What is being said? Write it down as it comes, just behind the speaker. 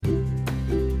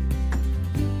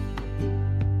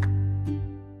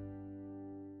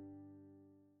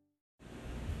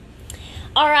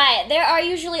All right, there are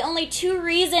usually only two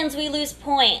reasons we lose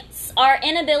points. Our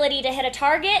inability to hit a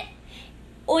target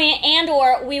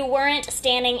and/or we weren't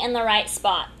standing in the right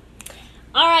spot.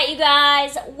 All right, you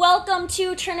guys, welcome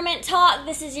to Tournament Talk.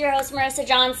 This is your host, Marissa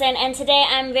Johnson, and today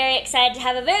I'm very excited to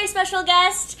have a very special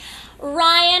guest,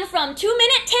 Ryan from 2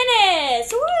 Minute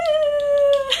Tennis. Woo!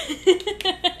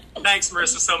 Thanks,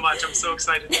 Marissa, so much. I'm so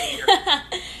excited to be here.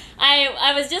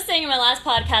 I was just saying in my last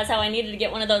podcast how I needed to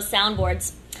get one of those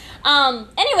soundboards.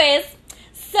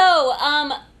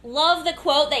 Love the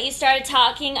quote that you started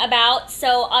talking about.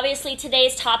 So obviously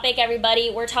today's topic,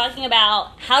 everybody, we're talking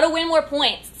about how to win more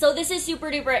points. So this is super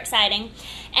duper exciting.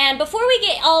 And before we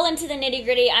get all into the nitty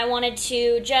gritty, I wanted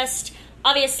to just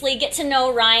obviously get to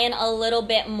know Ryan a little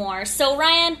bit more. So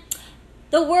Ryan,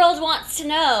 the world wants to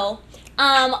know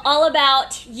all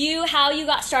about you, how you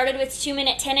got started with 2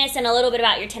 Minute Tennis, and a little bit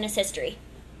about your tennis history.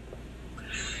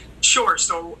 Sure.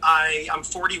 So I'm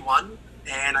 41,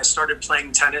 and I started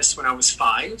playing tennis when I was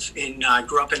 5. I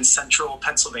grew up in central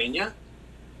Pennsylvania.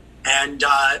 And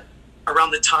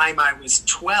around the time I was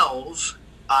 12,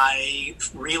 I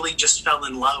really just fell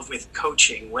in love with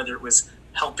coaching, whether it was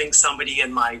helping somebody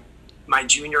in my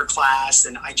junior class.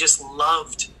 And I just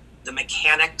loved the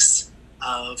mechanics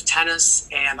of tennis,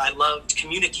 and I loved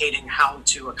communicating how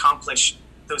to accomplish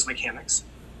those mechanics.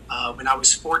 When I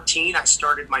was 14, I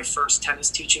started my first tennis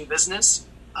teaching business.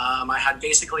 I had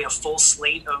basically a full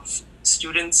slate of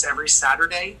students every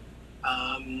Saturday,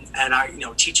 and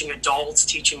teaching adults,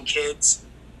 teaching kids.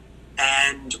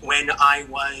 And when I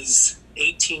was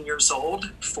 18 years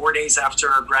old, 4 days after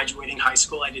graduating high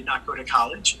school, I did not go to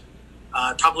college.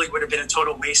 Probably would have been a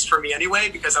total waste for me anyway,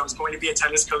 because I was going to be a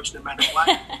tennis coach no matter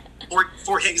what.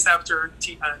 4 days after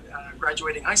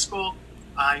graduating high school,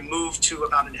 I moved to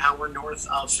about an hour north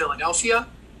of Philadelphia,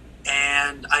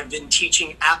 and I've been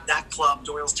teaching at that club,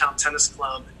 Doylestown Tennis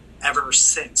Club, ever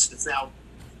since. It's now...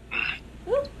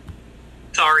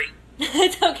 Sorry.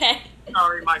 It's okay.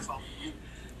 Sorry, my fault.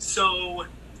 So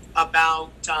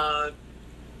about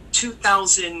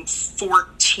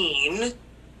 2014,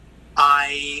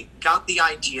 I got the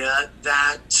idea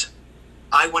that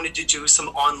I wanted to do some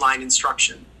online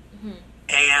instruction. Mm-hmm.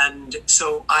 And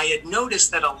so I had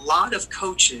noticed that a lot of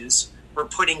coaches were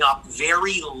putting up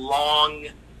very long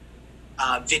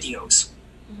videos,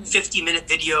 50-minute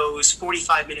videos,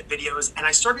 45-minute videos. And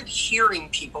I started hearing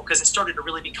people, because it started to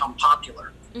really become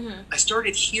popular. Mm-hmm. I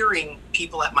started hearing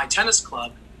people at my tennis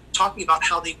club talking about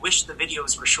how they wish the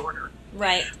videos were shorter.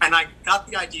 Right. And I got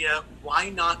the idea,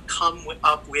 why not come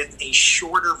up with a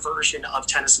shorter version of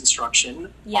tennis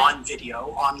instruction on video,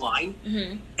 online?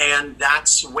 Mm-hmm. And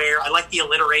that's where I like the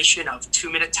alliteration of 2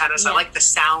 Minute Tennis. Yeah. I like the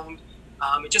sound.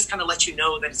 It just kind of lets you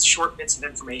know that it's short bits of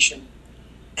information.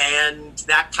 And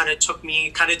that kind of took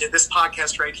me, did this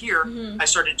podcast right here. Mm-hmm. I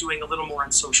started doing a little more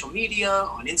on social media,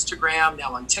 on Instagram,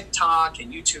 now on TikTok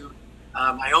and YouTube,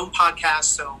 my own podcast.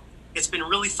 So it's been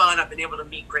really fun. I've been able to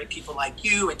meet great people like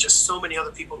you and just so many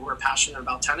other people who are passionate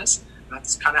about tennis.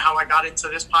 That's kind of how I got into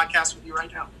this podcast with you right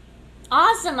now.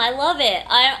 Awesome. I love it.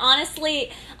 I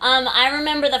honestly, I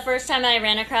remember the first time I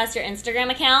ran across your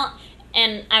Instagram account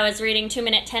and I was reading 2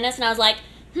 Minute Tennis and I was like,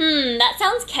 that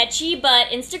sounds catchy, but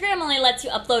Instagram only lets you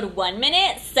upload 1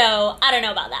 minute, so I don't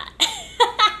know about that.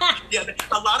 Yeah,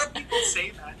 a lot of people say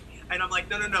that. And I'm like,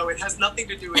 no, it has nothing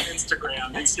to do with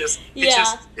Instagram. It's just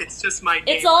my name.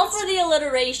 It's all for the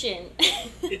alliteration.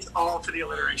 It's all for the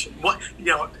alliteration. A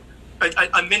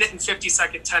minute and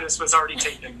 50-second tennis was already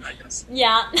taken, I guess.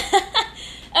 Yeah.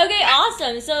 Okay,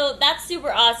 awesome. So that's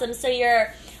super awesome. So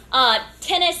you're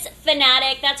tennis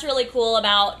fanatic. That's really cool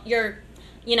about your,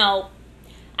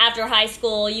 after high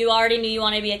school, you already knew you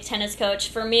wanted to be a tennis coach.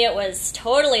 For me, it was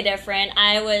totally different.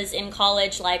 I was in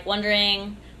college,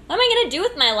 wondering, what am I going to do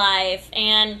with my life?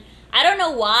 And I don't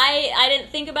know why I didn't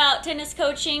think about tennis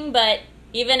coaching, but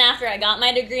even after I got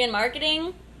my degree in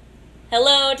marketing,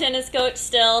 hello, tennis coach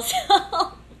still. So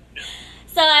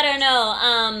I don't know.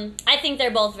 I think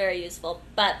they're both very useful.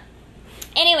 But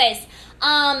anyways,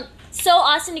 so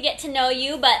awesome to get to know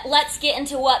you, but let's get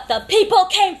into what the people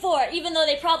came for, even though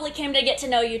they probably came to get to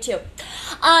know you too.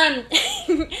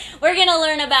 We're going to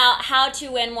learn about how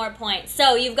to win more points.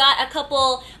 So you've got a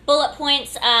couple bullet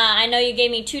points. I know you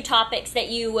gave me 2 topics that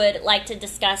you would like to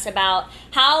discuss about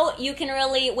how you can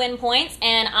really win points,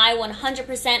 and I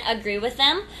 100% agree with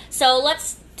them. So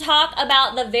let's talk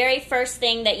about the very first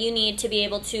thing that you need to be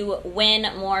able to win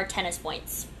more tennis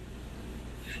points.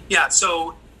 Yeah,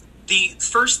 so the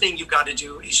first thing you've got to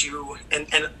do is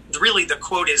and really the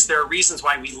quote is, there are reasons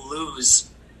why we lose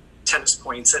tennis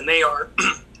points, and they are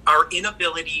our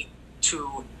inability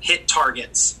to hit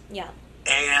targets. Yeah.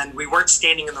 and we weren't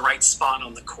standing in the right spot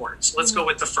on the court. So let's go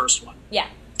with the first one. Yeah.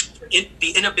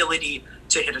 The inability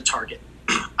to hit a target.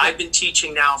 I've been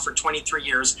teaching now for 23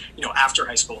 years, after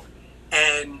high school.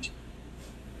 And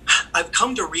I've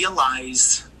come to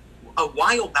realize a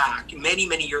while back, many,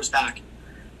 many years back,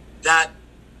 that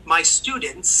my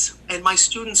students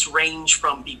range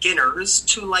from beginners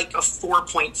to like a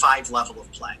 4.5 level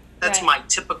of play. That's right.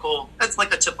 That's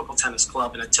like a typical tennis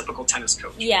club and a typical tennis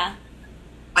coach. Yeah.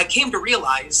 I came to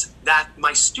realize that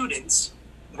my students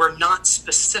were not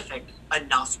specific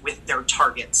enough with their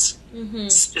targets,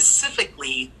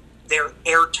 specifically their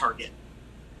air target.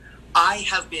 I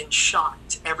have been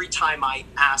shocked every time I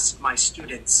ask my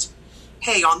students,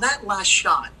 hey, on that last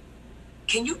shot,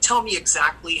 can you tell me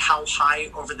exactly how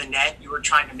high over the net you were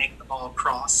trying to make the ball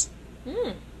cross?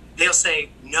 They'll say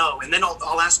no, and then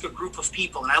I'll ask a group of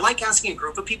people. And I like asking a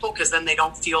group of people because then they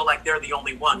don't feel like they're the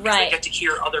only one. Because right. they get to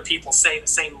hear other people say the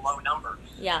same low number.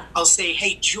 Yeah. I'll say,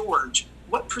 hey, George,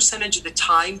 what percentage of the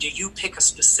time do you pick a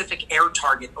specific air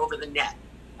target over the net?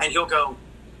 And he'll go,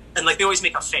 and like they always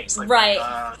make a face. Like, right.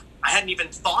 I hadn't even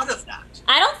thought of that.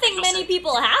 I don't think many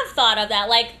people have thought of that.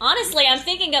 Like, honestly, I'm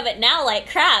thinking of it now like,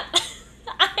 crap.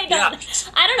 I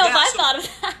don't know if I thought of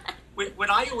that.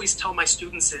 What I always tell my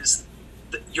students is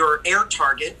that your air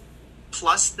target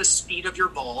plus the speed of your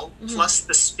ball plus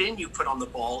the spin you put on the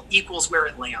ball equals where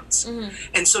it lands.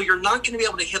 And so you're not going to be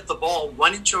able to hit the ball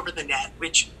 1 inch over the net,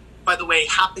 which, by the way,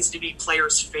 happens to be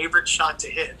players' favorite shot to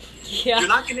hit. Yeah. You're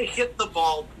not going to hit the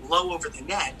ball low over the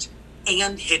net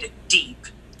and hit it deep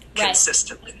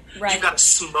consistently. Right. You've got to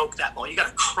smoke that ball. You got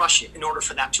to crush it in order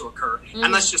for that to occur.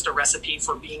 And that's just a recipe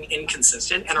for being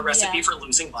inconsistent and a recipe for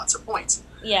losing lots of points.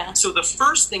 Yeah. So the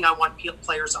first thing I want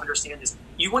players to understand is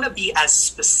you want to be as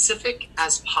specific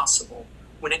as possible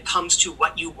when it comes to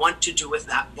what you want to do with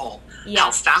that ball. Yeah.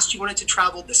 How fast you want it to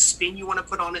travel, the spin you want to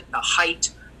put on it, the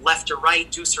height, left or right,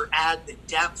 deuce or add, the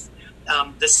depth,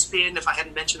 the spin, if I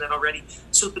hadn't mentioned that already.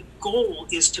 So the goal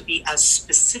is to be as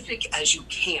specific as you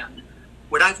can.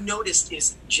 What I've noticed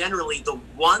is generally the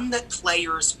one that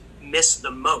players miss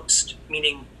the most,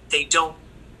 meaning they don't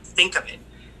think of it,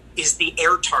 is the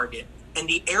air target. And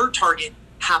the air target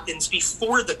happens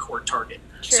before the court target.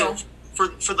 True. So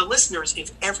for the listeners,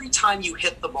 if every time you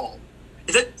hit the ball,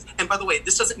 and by the way,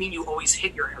 this doesn't mean you always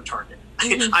hit your air target.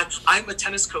 I'm a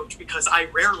tennis coach because I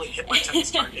rarely hit my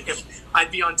tennis target. If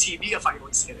I'd be on TV if I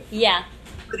always hit it. Yeah.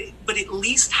 But at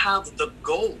least have the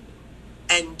goal.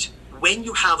 And when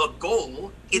you have a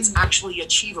goal, it's actually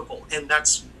achievable. And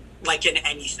that's like in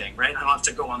anything, right? I don't have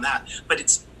to go on that. But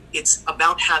it's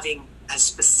about having as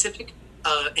specific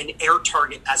an air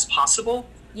target as possible.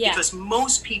 Yeah. Because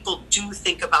most people do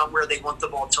think about where they want the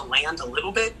ball to land a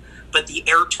little bit, but the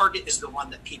air target is the one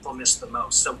that people miss the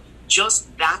most. So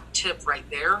just that tip right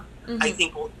there, I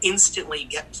think will instantly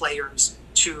get players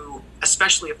to,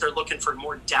 especially if they're looking for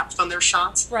more depth on their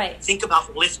shots, right. think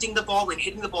about lifting the ball and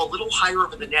hitting the ball a little higher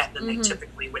over the net than they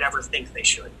typically would ever think they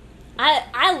should.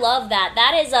 I love that.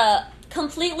 That is a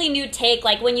completely new take.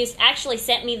 Like when you actually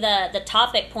sent me the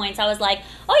topic points, I was like,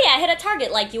 oh yeah, hit a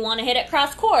target. Like you want to hit it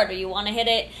cross court or you want to hit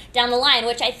it down the line,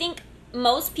 which I think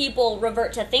most people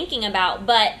revert to thinking about.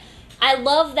 But I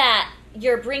love that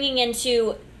you're bringing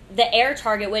into the air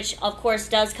target, which of course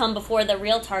does come before the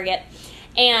real target.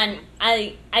 And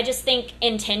I just think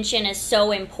intention is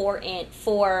so important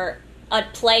for a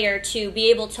player to be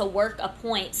able to work a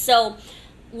point. So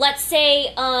let's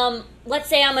say I'm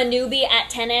a newbie at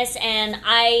tennis and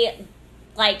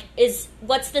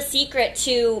what's the secret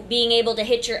to being able to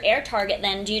hit your air target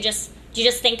then? Do you just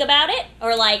think about it?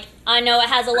 Or like, I know it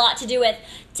has a lot to do with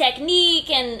technique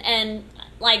and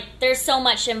like there's so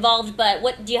much involved, but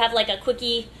what do you have like a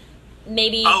quickie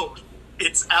maybe? Oh,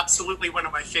 it's absolutely one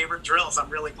of my favorite drills. I'm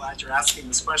really glad you're asking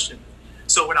this question.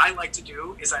 So what I like to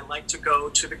do is I like to go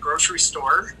to the grocery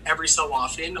store every so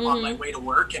often on my way to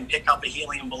work and pick up a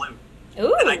helium balloon.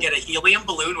 Ooh. And I get a helium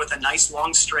balloon with a nice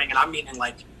long string, and I'm meaning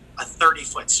like a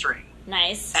 30-foot string.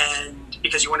 Nice. And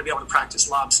because you want to be able to practice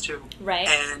lobs too. Right.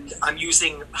 And I'm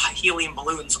using helium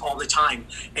balloons all the time.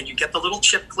 And you get the little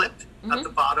chip clip at the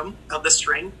bottom of the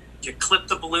string. You clip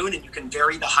the balloon and you can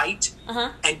vary the height.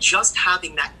 And just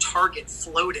having that target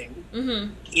floating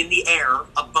in the air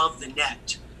above the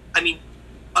net. I mean,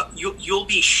 you'll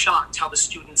be shocked how the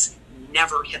students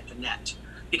never hit the net.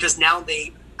 Because now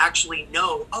they actually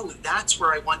know, oh, that's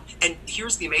where I want. And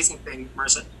here's the amazing thing,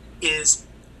 Marissa, is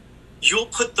you'll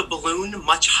put the balloon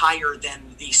much higher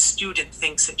than the student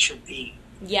thinks it should be.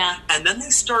 Yeah. And then they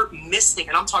start missing,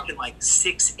 and I'm talking like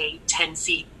 6, 8, 10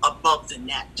 feet above the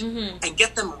net, and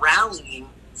get them rallying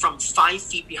from 5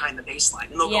 feet behind the baseline.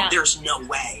 And they'll go, there's no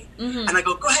way. And I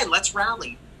go, go ahead, let's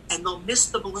rally. and they'll miss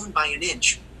the balloon by an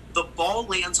inch. The ball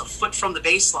lands a foot from the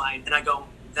baseline, and I go,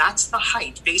 that's the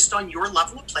height based on your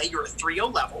level of play. You're a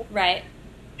 3-0 level. Right.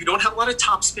 You don't have a lot of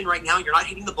topspin right now. You're not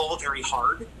hitting the ball very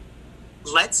hard.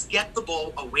 Let's get the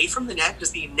ball away from the net,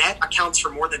 because the net accounts for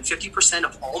more than 50%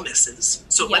 of all misses.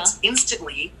 So let's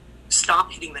instantly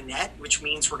stop hitting the net, which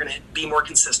means we're going to be more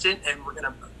consistent, and we're going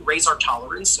to raise our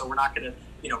tolerance. So we're not going to,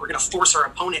 we're going to force our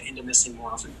opponent into missing more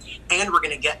often, and we're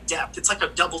going to get depth. It's like a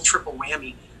double, triple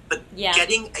whammy. But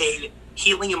getting a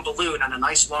helium balloon on a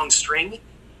nice long string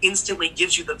instantly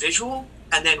gives you the visual,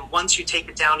 and then once you take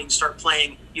it down and you start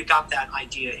playing, you got that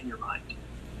idea in your mind.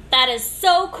 That is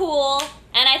so cool,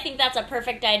 and I think that's a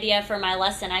perfect idea for my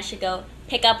lesson. I should go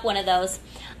pick up one of those.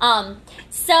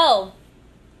 So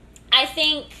I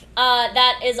think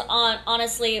that is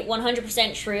honestly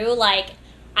 100% true. Like,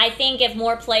 I think if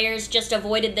more players just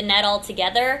avoided the net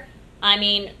altogether, I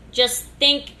mean, just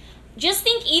think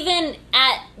even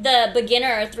at the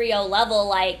beginner or 3-0 level,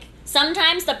 like,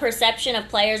 sometimes the perception of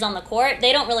players on the court,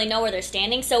 they don't really know where they're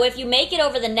standing. So if you make it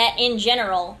over the net in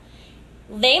general,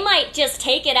 they might just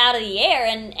take it out of the air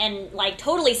and like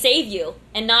totally save you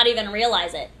and not even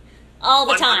realize it all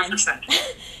the 100%. time.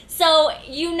 So,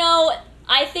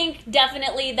 I think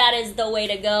definitely that is the way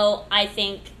to go. I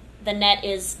think the net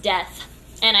is death.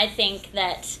 And I think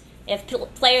that if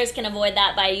players can avoid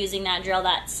that by using that drill,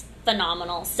 that's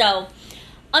phenomenal. So,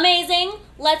 amazing.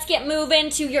 Let's get moving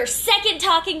to your second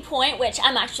talking point, which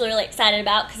I'm actually really excited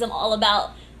about because I'm all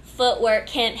about footwork.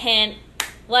 Hint, hint.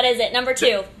 What is it? Number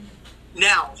 2.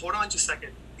 Now, hold on just a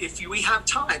second. If we have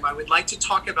time, I would like to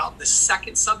talk about the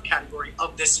second subcategory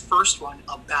of this first one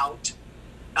about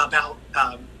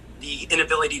the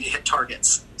inability to hit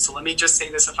targets. So let me just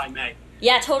say this, if I may.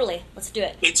 Yeah, totally. Let's do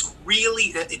it. It's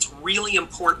really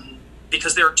important,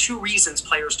 because there are 2 reasons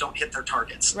players don't hit their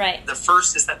targets. Right. The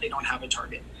first is that they don't have a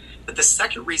target. But the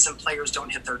second reason players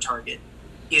don't hit their target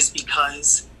is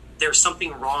because there's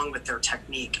something wrong with their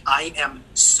technique. I am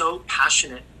so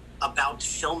passionate about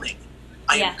filming.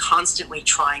 I am constantly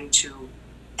trying to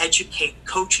educate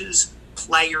coaches,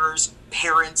 players,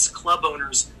 parents, club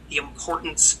owners, the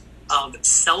importance of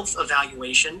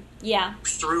self-evaluation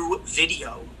through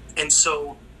video. And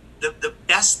so the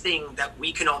best thing that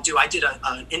we can all do, I did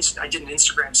an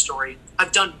Instagram story.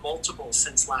 I've done multiple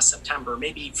since last September,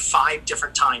 maybe 5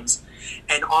 different times.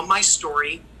 And on my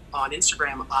story on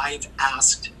Instagram, I've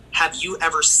asked, have you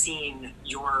ever seen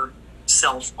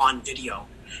yourself on video?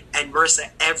 And Marissa,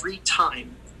 every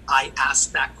time I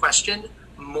ask that question,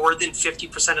 more than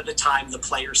 50% of the time the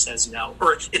player says no.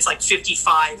 Or it's like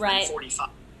 55 and 45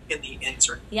 in the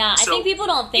answer. Yeah, I think people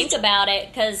don't think about it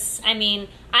because, I mean,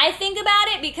 I think about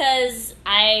it because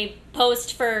I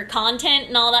post for content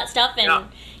and all that stuff. And,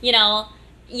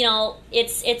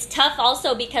 it's tough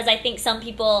also because I think some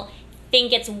people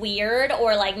think it's weird,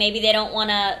 or like maybe they don't want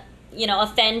to,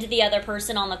 offend the other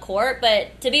person on the court.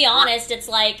 But to be honest, it's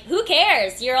like, who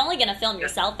cares? You're only going to film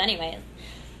yourself anyway.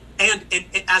 And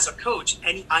as a coach,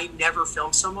 I never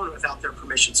film someone without their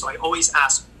permission. So I always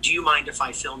ask, do you mind if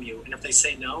I film you? And if they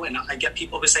say no, and I get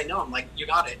people who say no, I'm like, you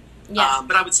got it. Yeah.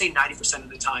 But I would say 90% of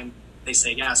the time they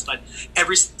say yes. But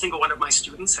every single one of my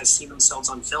students has seen themselves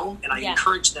on film, and I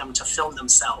encourage them to film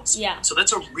themselves. Yeah. So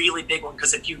that's a really big one,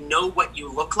 because if you know what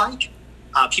you look like,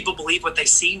 people believe what they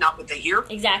see, not what they hear.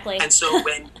 Exactly. And so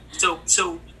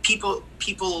so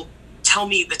people tell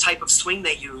me the type of swing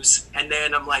they use, and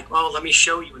then I'm like, oh, let me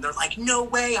show you. And they're like, no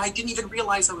way, I didn't even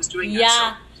realize I was doing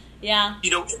that. Yeah.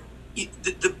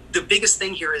 The biggest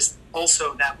thing here is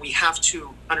also that we have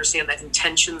to understand that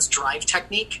intentions drive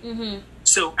technique. Mm-hmm.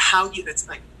 So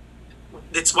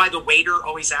it's why the waiter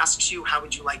always asks you, how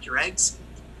would you like your eggs?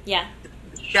 Yeah. The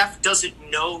chef doesn't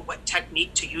know what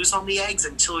technique to use on the eggs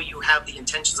until you have the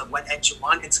intentions of what eggs you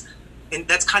want. And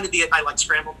that's kind of I like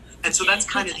scrambled. And so that's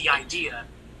kind of the idea.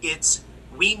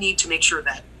 We need to make sure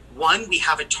that, 1, we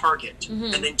have a target,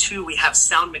 and then 2, we have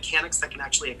sound mechanics that can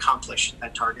actually accomplish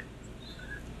that target.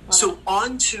 So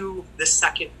on to the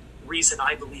second reason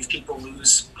I believe people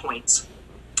lose points.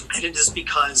 And it is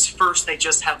because, first, they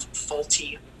just have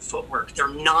faulty footwork. They're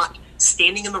not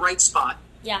standing in the right spot.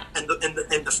 Yeah. And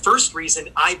the first reason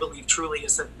I believe truly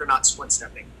is that they're not split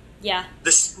stepping. Yeah.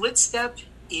 The split step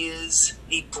is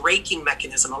the braking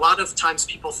mechanism. A lot of times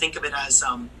people think of it as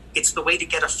it's the way to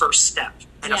get a first step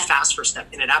and a fast first step,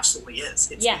 and it absolutely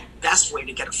is. It's the best way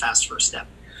to get a fast first step.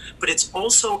 But it's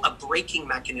also a braking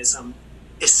mechanism,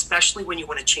 especially when you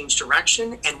want to change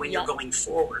direction and when you're going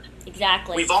forward.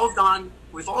 Exactly. We've all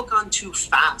gone too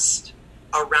fast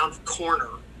around a corner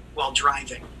while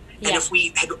driving. And if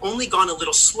we had only gone a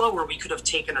little slower, we could have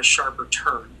taken a sharper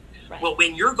turn. Right. Well,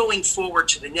 when you're going forward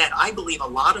to the net, I believe a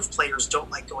lot of players don't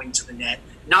like going to the net,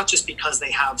 not just because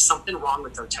they have something wrong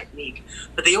with their technique,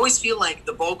 but they always feel like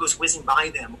the ball goes whizzing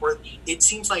by them, or it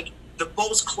seems like the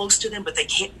ball's close to them, but they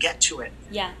can't get to it.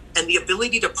 Yeah. And the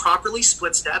ability to properly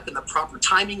split step, and the proper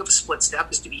timing of a split step,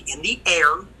 is to be in the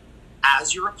air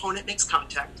as your opponent makes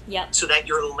contact, Yep. so that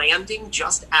you're landing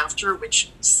just after,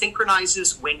 which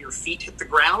synchronizes when your feet hit the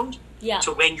ground Yeah.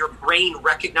 to when your brain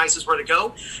recognizes where to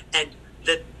go. And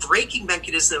the braking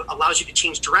mechanism allows you to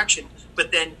change direction,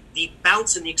 but then the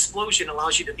bounce and the explosion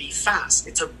allows you to be fast.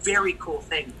 It's a very cool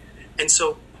thing. And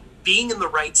so being in the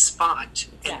right spot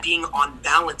and being on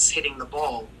balance hitting the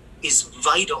ball is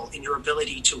vital in your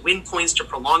ability to win points, to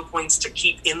prolong points, to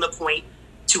keep in the point,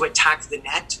 to attack the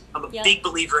net. I'm a big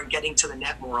believer in getting to the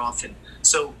net more often.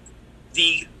 So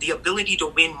the ability to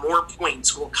win more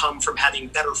points will come from having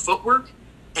better footwork,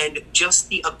 and just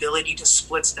the ability to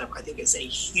split step, I think, is a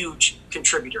huge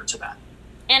contributor to that.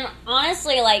 And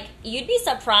honestly, like, you'd be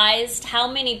surprised how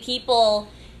many people,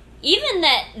 even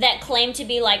that claim to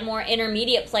be like more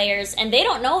intermediate players, and they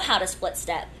don't know how to split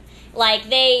step. Like,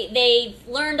 they've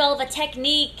learned all the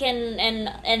technique,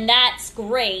 and that's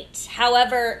great.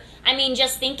 However, I mean,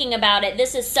 just thinking about it,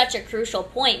 this is such a crucial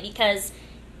point, because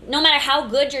no matter how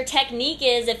good your technique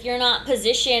is, if you're not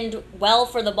positioned well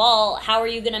for the ball, how are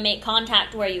you going to make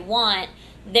contact where you want?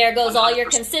 There goes all your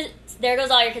there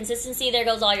goes all your consistency. There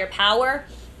goes all your power.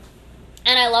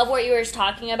 And I love what you were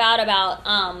talking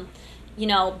about you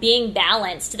know, being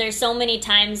balanced. There's so many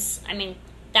times. I mean,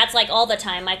 that's like all the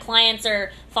time. My clients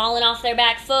are falling off their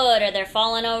back foot, or they're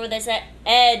falling over this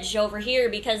edge over here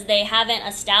because they haven't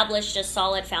established a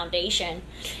solid foundation.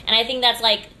 And I think that's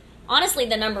like, honestly,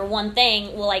 the number one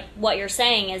thing, well, like what you're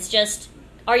saying, is just,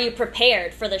 are you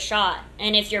prepared for the shot?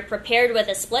 And if you're prepared with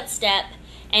a split step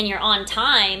and you're on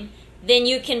time, then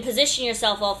you can position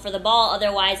yourself well for the ball.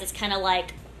 Otherwise, it's kind of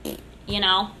like, you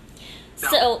know. No,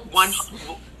 so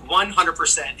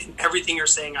 100%. And everything you're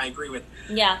saying, I agree with.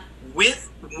 Yeah. With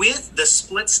the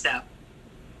split step,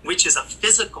 which is a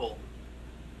physical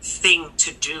thing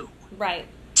to do, Right.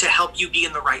 to help you be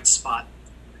in the right spot.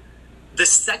 The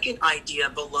second idea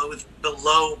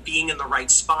below being in the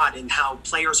right spot and how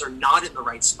players are not in the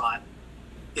right spot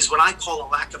is what I call a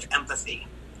lack of empathy.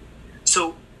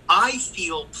 So I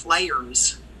feel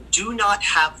players do not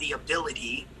have the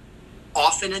ability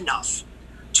often enough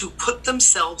to put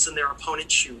themselves in their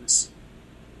opponent's shoes,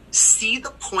 see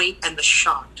the point and the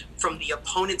shot from the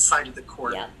opponent's side of the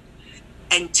court,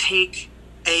 and take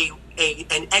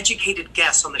an educated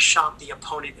guess on the shot the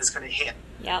opponent is going to hit.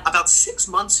 About 6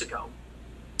 months ago,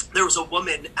 there was a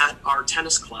woman at our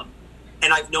tennis club,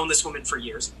 and I've known this woman for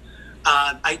years.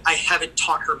 I haven't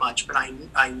taught her much, but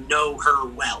I know her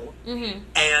well. Mm-hmm.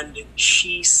 And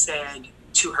she said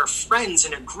to her friends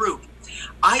in a group,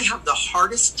 I have the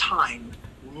hardest time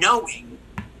knowing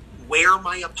where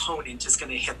my opponent is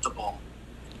going to hit the ball.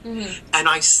 Mm-hmm. And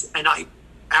I,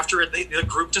 after the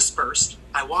group dispersed,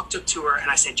 I walked up to her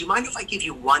and I said, do you mind if I give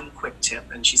you one quick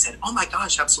tip? And she said, oh my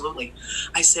gosh, absolutely.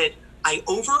 I said, I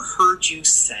overheard you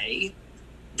say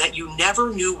that you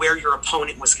never knew where your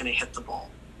opponent was going to hit the ball.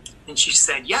 And she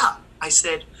said, yeah. I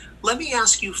said, let me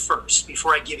ask you first,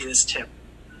 before I give you this tip,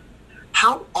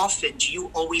 how often do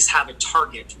you always have a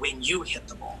target when you hit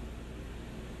the ball?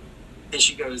 And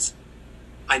she goes,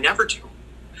 I never do.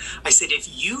 I said, if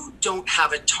you don't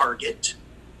have a target,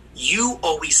 you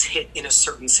always hit in a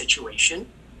certain situation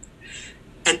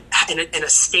and a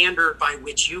standard by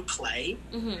which you play,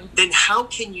 mm-hmm. then how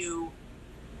can you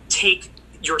take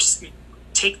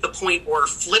the point or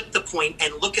flip the point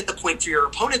and look at the point for your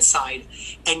opponent's side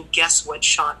and guess what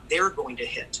shot they're going to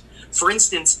hit? For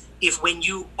instance, if when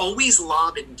you always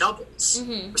lob in doubles,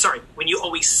 mm-hmm. When you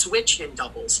always switch in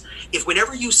doubles, if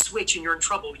whenever you switch and you're in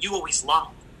trouble, you always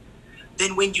lob,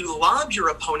 then when you lob your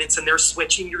opponents and they're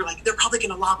switching, you're like, they're probably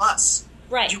going to lob us.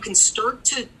 Right. You can start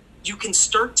to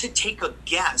take a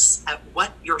guess at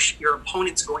what your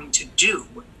opponent's going to do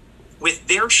with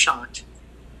their shot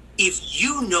if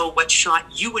you know what shot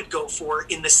you would go for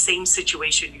in the same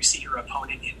situation you see your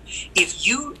opponent in. If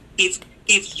you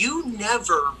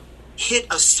never hit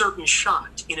a certain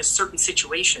shot in a certain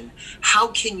situation, how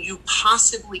can you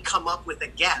possibly come up with a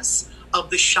guess of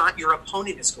the shot your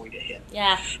opponent is going to hit?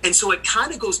 Yeah. And so it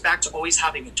kind of goes back to always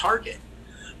having a target.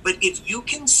 But if you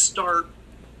can start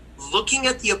looking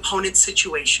at the opponent's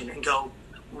situation and go,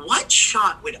 what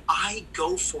shot would I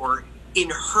go for in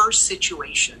her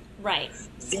situation? Right.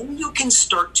 Then you can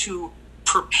start to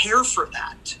prepare for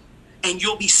that, and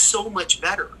you'll be so much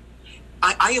better.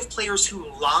 I have players who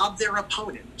lob their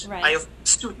opponent. Right. I have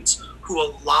students who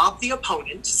will lob the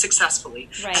opponent successfully,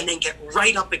 right. and then get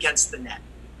right up against the net.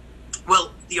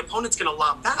 Well, the opponent's going to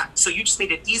lob back. So you just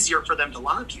made it easier for them to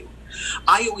lob you.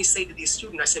 I always say to these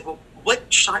students, I say, well,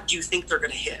 what shot do you think they're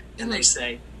going to hit? And they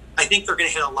say, I think they're going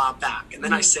to hit a lob back. And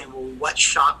then I say, well, what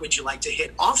shot would you like to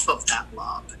hit off of that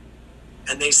lob?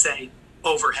 And they say,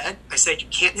 overhead. I said, you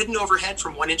can't hit an overhead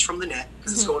from 1 inch from the net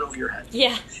because it's going over your head.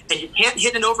 Yeah. And you can't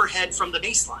hit an overhead from the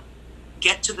baseline.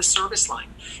 Get to the service line.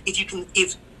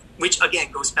 Which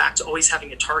again goes back to always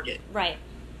having a target. Right.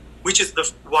 Which is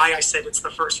why I said it's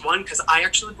the first one, because I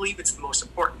actually believe it's the most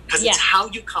important, because it's how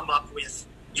you come up with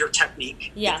your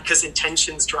technique. Yeah. Because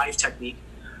intentions drive technique.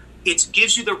 It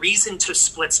gives you the reason to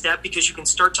split step, because you can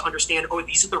start to understand,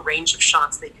 these are the range of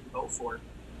shots they can go for.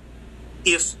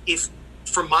 If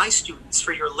for my students,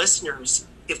 for your listeners,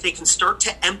 if they can start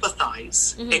to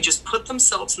empathize and just put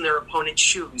themselves in their opponent's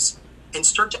shoes and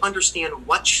start to understand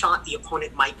what shot the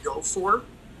opponent might go for,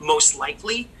 most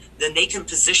likely, then they can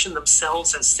position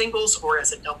themselves as singles or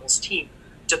as a doubles team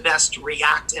to best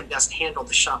react and best handle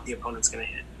the shot the opponent's going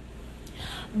to hit.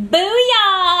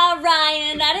 Booyah,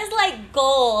 Ryan! That is like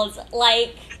gold.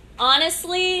 Like,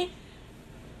 honestly,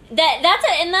 that's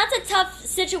a tough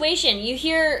situation. You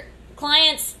hear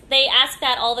clients, they ask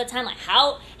that all the time, like,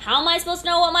 how am I supposed to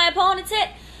know what my opponent's hit?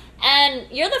 And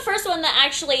you're the first one that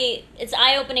actually, it's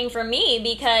eye-opening for me,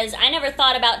 because I never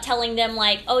thought about telling them,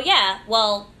 like, oh yeah,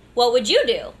 well, what would you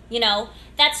do?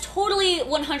 That's totally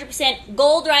 100%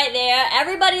 gold right there.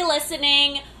 Everybody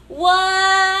listening,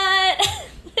 what?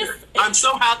 I'm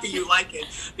so happy you like it,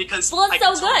 because it's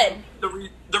so good.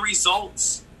 The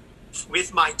results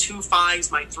with my 2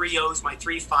 5s, my 3 O's, my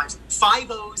 3 5s,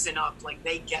 5 O's and up, like,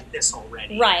 they get this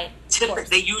already. Right.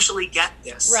 They usually get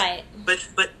this. Right.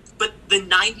 But the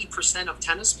 90% of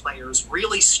tennis players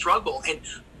really struggle. And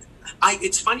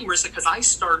it's funny, Marissa, because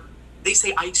they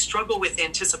say I struggle with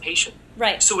anticipation.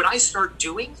 Right. So what I start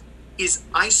doing is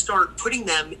I start putting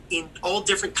them in all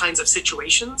different kinds of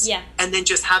situations, and then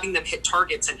just having them hit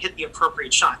targets and hit the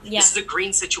appropriate shot. Yeah. This is a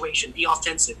green situation, be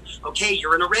offensive. Okay,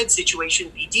 you're in a red situation,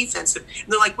 be defensive.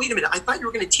 And they're like, wait a minute, I thought you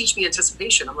were going to teach me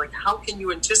anticipation. I'm like, how can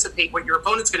you anticipate what your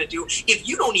opponent's going to do if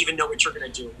you don't even know what you're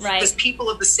going to do? Right. Because people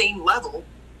of the same level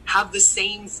have the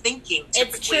same thinking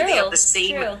typically. It's true. They have the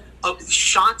same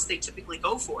shots they typically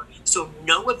go for. So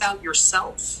know about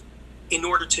yourself in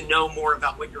order to know more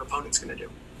about what your opponent's going to do.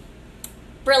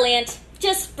 Brilliant.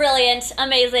 Just brilliant.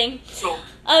 Amazing. So,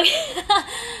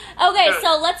 okay,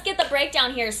 so let's get the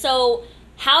breakdown here. So,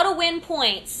 how to win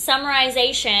points.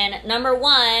 Summarization. Number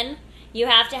 1, you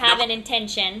have to have an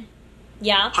intention.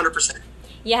 Yeah? 100%.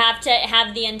 You have to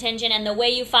have the intention, and the way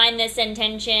you find this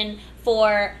intention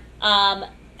for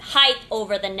height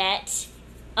over the net,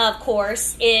 of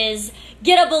course, is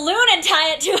get a balloon and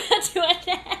tie it to a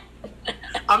net.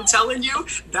 I'm telling you,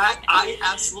 that I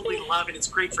absolutely love it. It's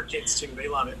great for kids too. They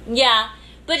love it. Yeah,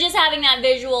 but just having that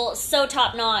visual, so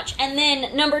top notch. And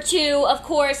then number 2, of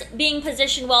course, being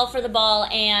positioned well for the ball,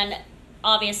 and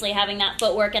obviously having that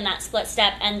footwork and that split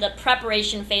step and the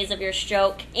preparation phase of your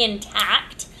stroke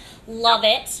intact. Love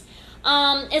it.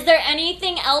 Is there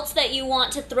anything else that you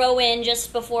want to throw in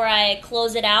just before I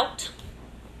close it out?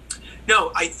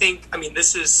 No,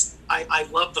 this is, I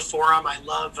love the forum. I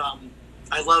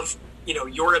love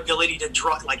your ability to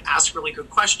ask really good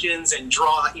questions and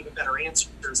draw even better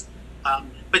answers.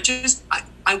 But just,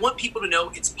 I want people to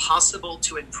know it's possible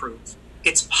to improve.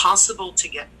 It's possible to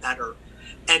get better.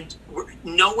 And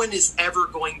no one is ever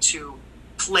going to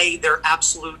play their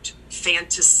absolute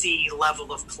fantasy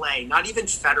level of play. Not even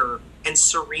Federer and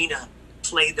Serena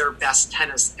play their best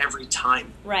tennis every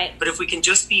time. Right. But if we can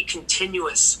just be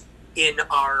continuous in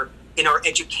our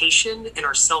education, in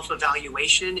our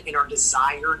self-evaluation, in our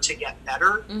desire to get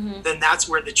better, then that's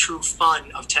where the true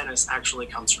fun of tennis actually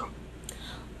comes from.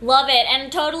 Love it,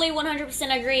 and totally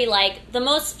 100% agree. Like, the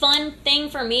most fun thing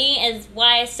for me is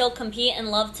why I still compete and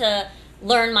love to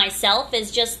learn myself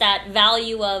is just that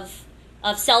value of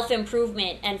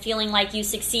self-improvement and feeling like you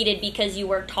succeeded because you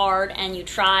worked hard and you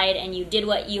tried and you did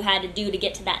what you had to do to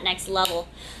get to that next level.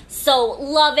 So,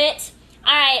 love it.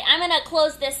 All right, I'm going to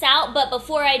close this out, but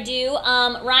before I do,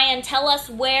 Ryan, tell us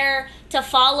where to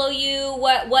follow you,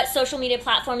 what social media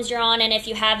platforms you're on, and if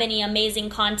you have any amazing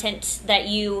content that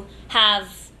you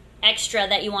have extra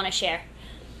that you want to share.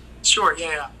 Sure,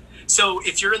 yeah. So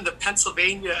if you're in the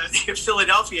Pennsylvania,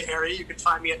 Philadelphia area, you can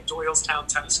find me at Doylestown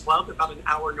Tennis Club, about an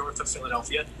hour north of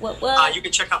Philadelphia. What? You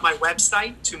can check out my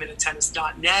website,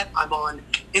 2minutetennis.net. I'm on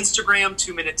Instagram,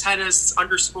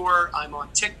 2minutetennis_. I'm on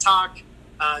TikTok,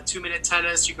 2Minute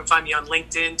Tennis. You can find me on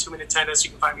LinkedIn, 2Minute Tennis. You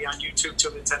can find me on YouTube,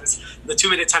 2Minute Tennis. The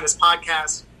 2Minute Tennis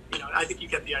podcast. I think you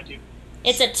get the idea.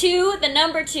 It's a 2, the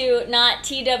number 2, not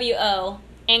TWO.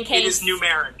 It is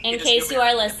numeric. In case you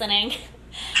are listening.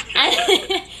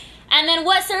 And then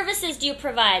what services do you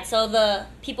provide? So the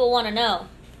people want to know.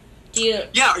 Do you?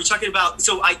 Yeah, are you talking about?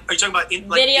 So are you talking about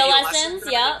video lessons?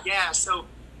 Yeah. Yeah. So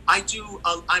I do.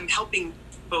 I'm helping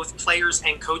both players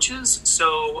and coaches.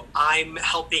 So I'm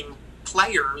helping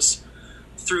players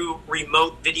through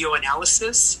remote video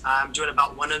analysis. I'm doing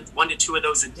about one to two of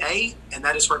those a day, and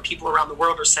that is where people around the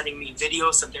world are sending me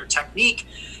videos of their technique,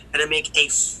 and I make a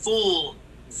full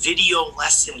video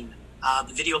lesson.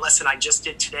 The video lesson I just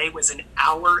did today was an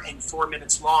hour and 4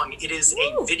 minutes long. It is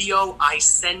a video I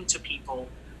send to people,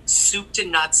 soup to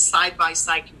nuts,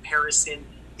 side-by-side comparison.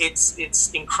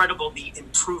 It's incredible the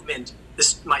improvement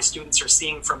my students are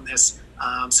seeing from this.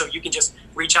 So you can just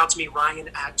reach out to me, Ryan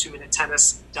at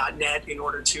 2minutetennis.net, in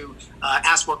order to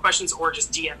ask more questions, or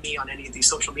just DM me on any of these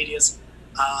social medias.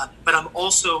 But I'm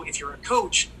also, if you're a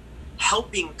coach,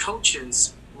 helping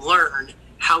coaches learn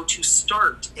how to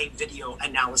start a video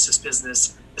analysis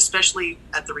business, especially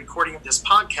at the recording of this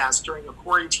podcast during a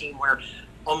quarantine where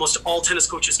almost all tennis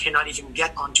coaches cannot even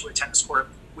get onto a tennis court.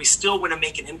 We still want to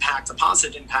make an impact, a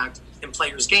positive impact in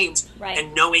players' games, right.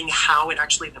 And knowing how and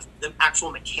actually the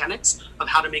actual mechanics of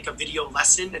how to make a video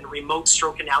lesson and remote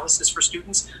stroke analysis for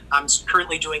students. I'm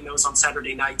currently doing those on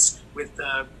Saturday nights with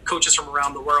coaches from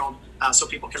around the world, so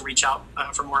people can reach out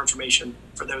for more information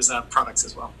for those products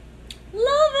as well.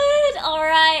 Love it. All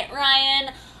right,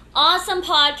 Ryan. Awesome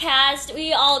podcast.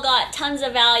 We all got tons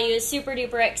of value. Super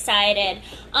duper excited.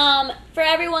 For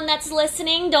everyone that's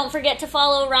listening, don't forget to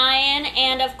follow Ryan.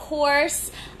 And of course,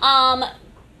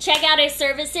 check out his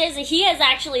services. He has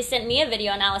actually sent me a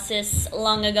video analysis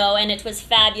long ago, and it was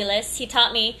fabulous. He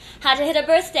taught me how to hit a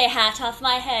birthday hat off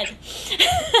my head.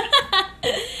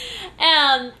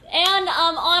 And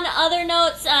on other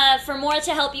notes, for more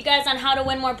to help you guys on how to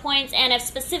win more points, and if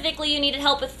specifically you needed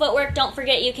help with footwork, don't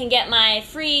forget you can get my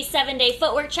free 7-day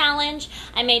footwork challenge.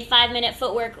 I made 5-minute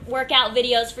footwork workout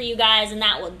videos for you guys, and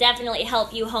that will definitely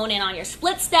help you hone in on your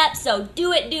split steps, so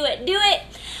do it.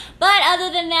 But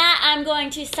other than that, I'm going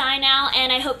to sign out,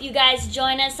 and I hope you guys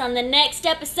join us on the next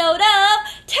episode of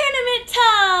Tournament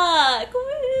Talk!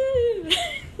 Woo!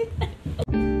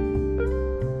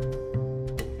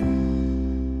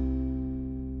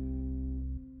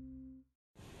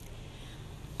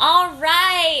 All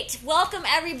right, welcome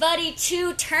everybody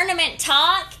to Tournament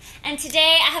Talk, and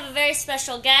today I have a very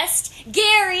special guest,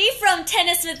 Gary from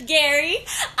Tennis with Gary.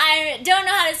 I don't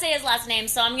know how to say his last name,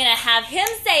 so I'm going to have him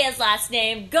say his last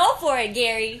name. Go for it,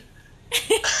 Gary.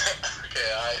 Okay,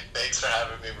 thanks for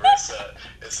having me, Marissa.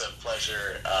 It's a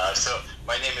pleasure. So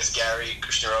my name is Gary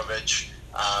Kushnerovich,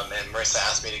 and Marissa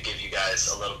asked me to give you guys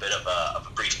a little bit of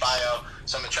a brief bio,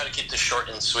 so I'm going to try to keep this short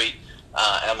and sweet.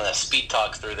 And I'm going to speed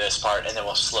talk through this part, and then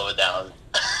we'll slow it down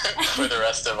for the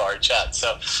rest of our chat.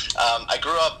 So I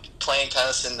grew up playing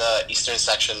tennis in the eastern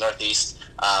section, northeast.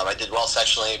 I did well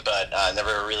sectionally, but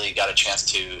never really got a chance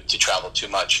to travel too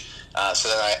much. So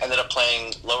then I ended up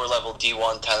playing lower-level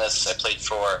D1 tennis. I played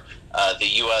for the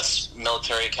U.S.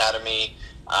 Military Academy,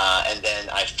 and then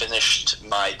I finished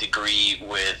my degree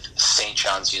with St.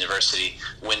 John's University,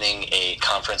 winning a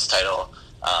conference title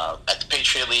at the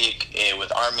Patriot League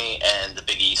with Army and the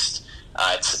Big East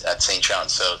at St.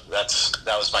 John's. So that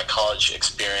was my college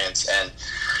experience, and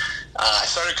I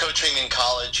started coaching in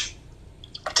college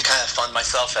to kind of fund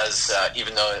myself, as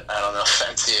even though I don't know if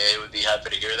NCAA would be happy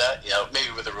to hear that.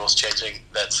 Maybe with the rules changing,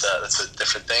 that's a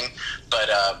different thing. But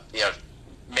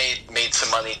made some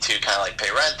money to kind of like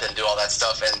pay rent and do all that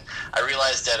stuff, and I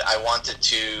realized that I wanted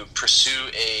to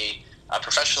pursue a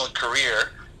professional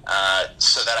career.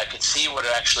 So that I could see what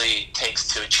it actually takes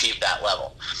to achieve that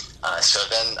level. So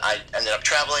then I ended up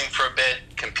traveling for a bit,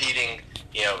 competing,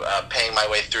 paying my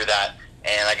way through that,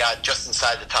 and I got just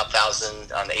inside the top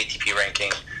 1,000 on the ATP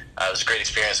ranking. It was a great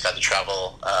experience. Got to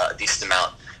travel a decent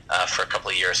amount for a couple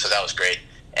of years, so that was great.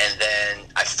 And then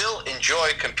I still enjoy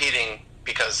competing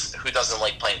because who doesn't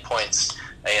like playing points?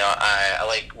 I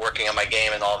like working on my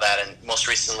game and all that, and most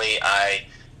recently I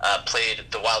played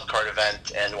the wild card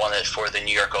event and won it for the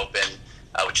New York Open,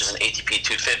 which is an ATP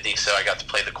 250, so I got to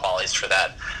play the qualies for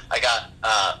that. I got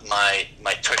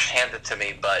my tush handed to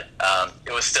me, but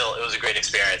it was a great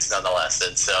experience nonetheless,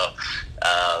 and so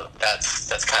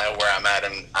that's kind of where I'm at.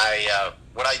 And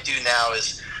what I do now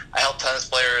is I help tennis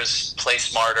players play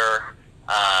smarter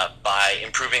by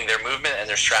improving their movement and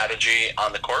their strategy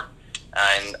on the court,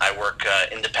 and I work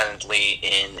independently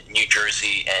in New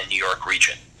Jersey and New York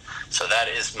region. So that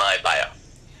is my bio.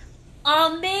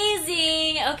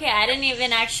 Amazing. Okay, I didn't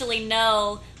even actually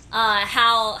know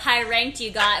how high ranked you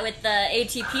got with the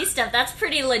ATP stuff. That's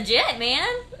pretty legit, man.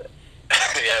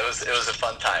 Yeah, it was a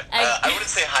fun time. I wouldn't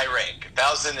say high rank.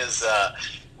 1,000 is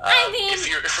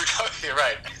if we're talking, you're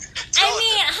right.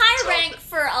 High rank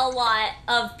for a lot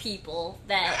of people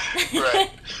that.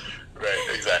 Right,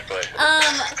 exactly.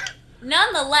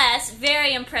 Nonetheless,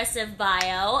 very impressive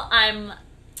bio.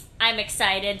 I'm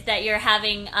excited that you're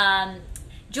having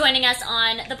joining us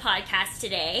on the podcast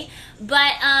today.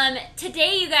 But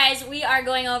today, you guys, we are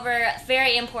going over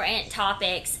very important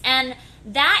topics, and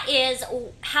that is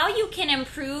how you can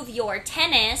improve your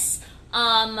tennis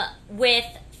with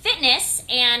fitness,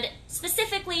 and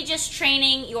specifically just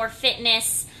training your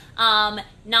fitness,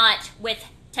 not with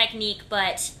technique,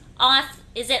 but off.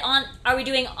 Are we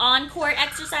doing on-court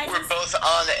exercises? We're both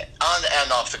on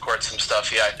and off the court some stuff.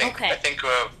 Yeah, I think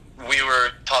we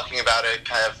were talking about it,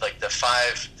 kind of like the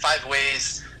five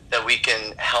ways that we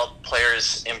can help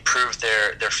players improve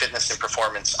their fitness and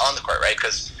performance on the court, right?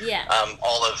 Because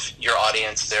all of your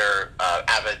audience, they're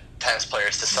avid tennis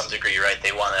players to some degree, right?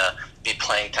 They want to be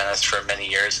playing tennis for many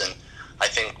years, and I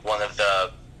think one of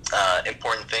the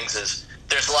important things is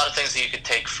there's a lot of things that you could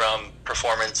take from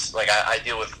performance. Like I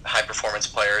deal with high performance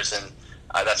players, and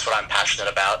that's what I'm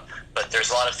passionate about. But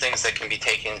there's a lot of things that can be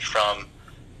taken from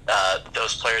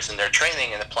those players in their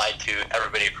training and applied to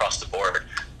everybody across the board.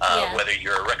 Whether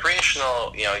you're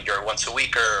recreational, you're once a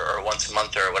week or once a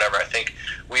month or whatever. I think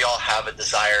we all have a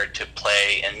desire to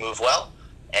play and move well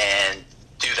and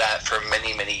do that for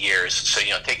many, many years. So,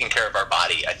 taking care of our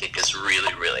body, I think, is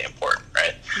really, really important,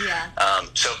 right? Yeah.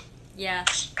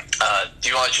 Do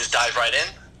you want to just dive right in?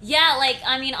 Yeah,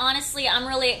 honestly, I'm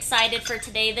really excited for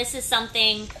today. This is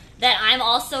something that I'm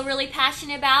also really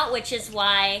passionate about, which is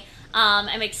why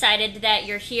I'm excited that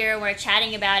you're here. We're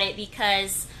chatting about it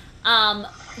because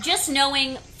just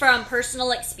knowing from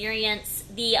personal experience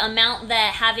the amount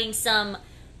that having some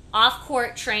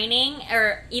off-court training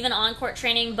or even on-court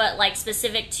training, but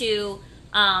specific to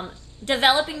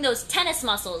developing those tennis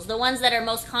muscles, the ones that are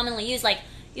most commonly used,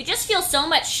 you just feel so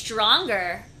much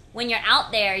stronger when you're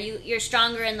out there. You're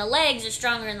stronger in the legs, you're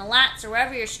stronger in the lats, or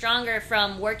wherever you're stronger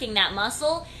from working that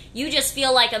muscle. You just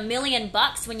feel like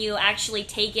 $1,000,000 when you actually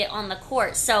take it on the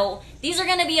court. So these are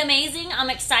going to be amazing. I'm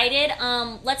excited.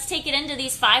 Let's take it into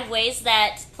these 5 ways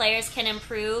that players can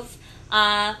improve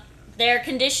their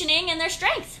conditioning and their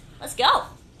strength. Let's go.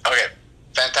 Okay,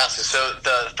 fantastic. So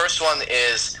the first one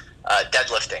is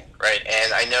deadlifting, right?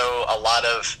 And I know a lot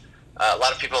of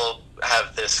people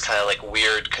have this kind of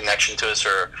weird connection to us,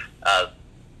 or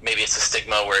maybe it's a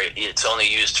stigma where it's only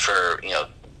used for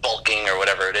bulking or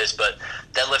whatever it is. But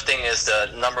deadlifting is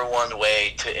the number one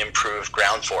way to improve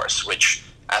ground force, which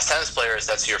as tennis players,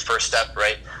 that's your first step,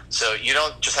 right? So you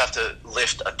don't just have to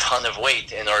lift a ton of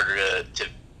weight in order to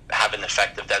have an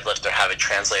effective deadlift or have it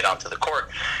translate onto the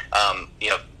court.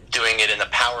 Doing it in a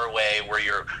power way where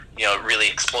you're really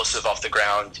explosive off the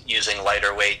ground using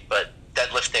lighter weight, but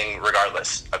deadlifting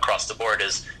regardless across the board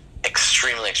is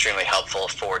extremely, extremely helpful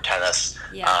for tennis,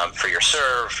 for your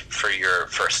serve, for your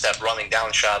first step running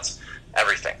down shots,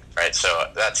 everything, right?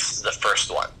 So that's the first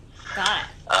one. Got it.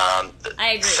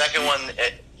 I agree. Second one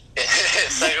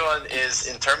is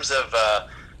in terms of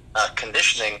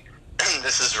conditioning.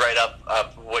 This is right up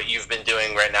what you've been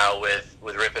doing right now with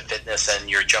Ripit Fitness and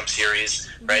your jump series,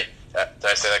 right? Did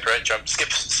I say that correct?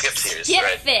 Skip series, right?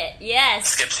 Skip Fit, yes.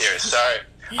 Skip series, sorry.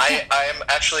 I am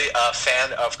actually a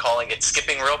fan of calling it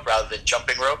skipping rope rather than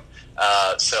jumping rope.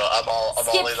 So I'm all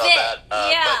in on that.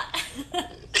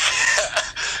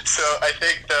 So I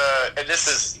think and this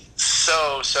is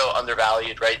so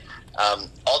undervalued, right?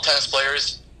 All tennis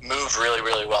players move really,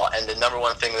 really well, and the number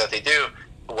one thing that they do,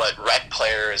 what rec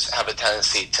players have a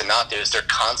tendency to not do, is they're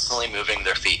constantly moving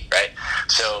their feet, right?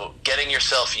 So getting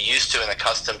yourself used to and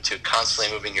accustomed to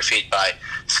constantly moving your feet by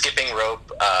skipping rope.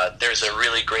 There's a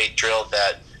really great drill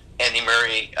that Andy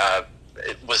Murray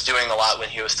was doing a lot when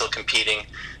he was still competing,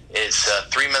 is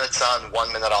 3 minutes on,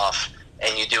 1 minute off,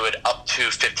 and you do it up to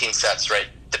 15 sets, right?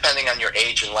 Depending on your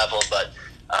age and level, but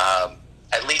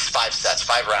at least 5 sets,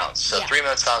 5 rounds. So 3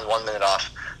 minutes on, 1 minute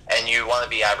off. And you want to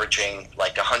be averaging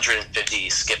 150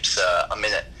 skips a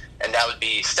minute. And that would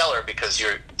be stellar because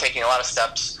you're taking a lot of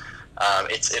steps.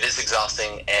 It is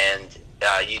exhausting, and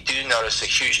you do notice a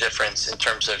huge difference in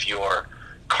terms of your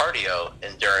cardio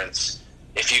endurance.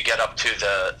 If you get up to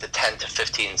the 10 to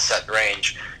 15 set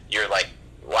range, you're like,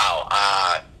 wow,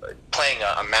 playing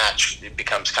a match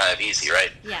becomes kind of easy,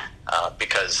 right? Yeah.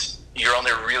 Because you're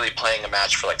only really playing a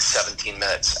match for 17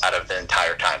 minutes out of the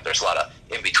entire time. There's a lot of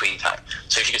in-between time.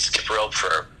 So if you could skip rope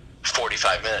for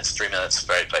 45 minutes, 3 minutes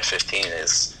by 15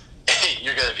 is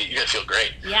you're gonna feel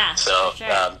great. Yeah. So for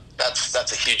sure.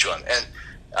 that's a huge one. And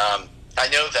I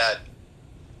know that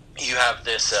you have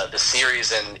this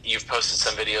series, and you've posted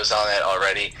some videos on it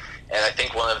already. And I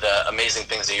think one of the amazing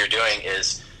things that you're doing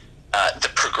is the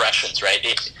progressions, right?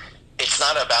 It's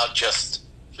not about just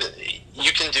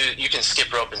you can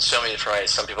skip rope in so many different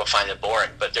ways. Some people find it boring,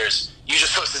 but you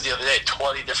just posted the other day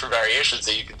 20 different variations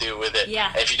that you can do with it.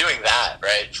 Yeah. And if you're doing that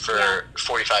right for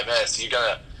 45 minutes,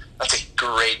 that's a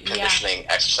great conditioning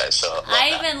exercise. So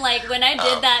I even like when I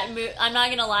did that move. I'm not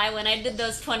gonna lie. When I did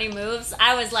those 20 moves,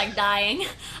 I was like dying.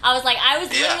 I was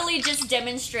literally just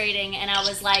demonstrating, and I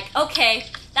was like, okay,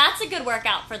 that's a good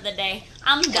workout for the day.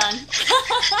 I'm done.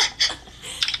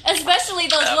 Especially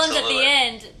those ones at the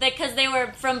end, because they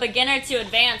were from beginner to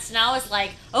advanced, and I was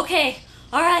like, okay,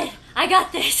 all right, I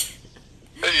got this.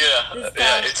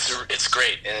 It's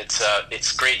great, and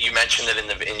it's great. You mentioned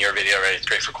it in your video, right? It's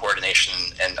great for coordination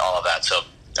and all of that. So,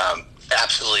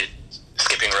 absolutely,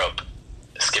 skipping rope,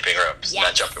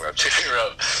 not jumping rope, skipping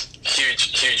rope,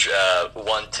 huge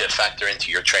one to factor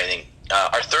into your training.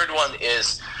 Our third one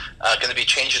is going to be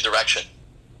change of direction.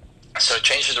 So,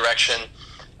 change of direction.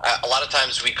 A lot of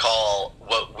times we call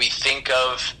what we think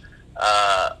of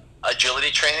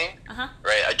agility training,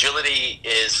 right? Agility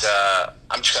is,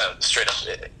 I'm just going to straight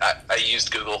up, I used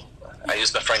Google. I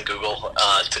used my friend Google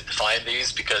to define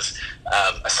these because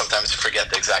I sometimes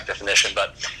forget the exact definition.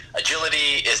 But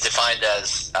agility is defined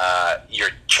as your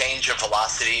change of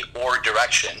velocity or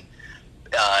direction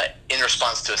in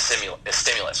response to a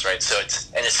stimulus, right? So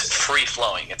it's free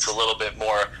flowing. It's a little bit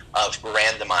more of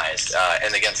randomized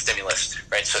and again stimulus,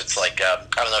 right? So it's like I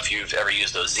don't know if you've ever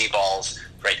used those Z balls,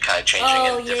 right? Kind of changing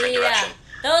in a different direction.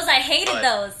 Those I hated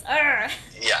those. Urgh.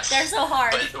 Yes, they're so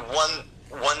hard. But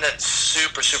one that's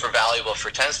super valuable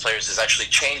for tennis players is actually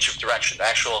change of direction. The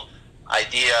actual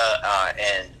idea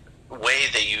and way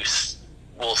that you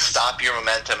will stop your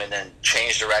momentum and then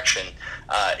change direction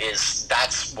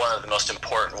that's one of the most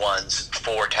important ones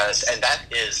for tennis, and that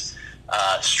is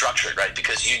structured, right?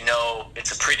 Because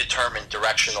it's a predetermined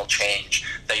directional change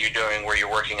that you're doing where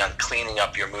you're working on cleaning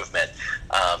up your movement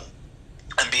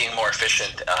and being more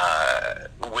efficient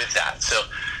with that. So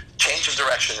change of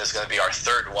direction is going to be our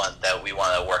third one that we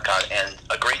want to work on, and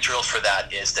a great drill for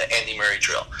that is the Andy Murray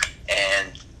drill.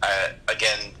 And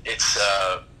again, it's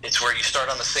where you start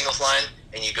on the singles line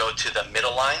and you go to the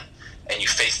middle line and you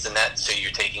face the net. So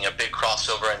you're taking a big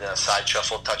crossover and then a side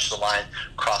shuffle, touch the line,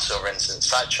 crossover, and then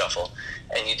side shuffle.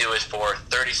 And you do it for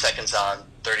 30 seconds on,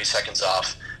 30 seconds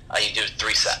off. You do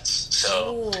 3 sets.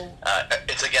 So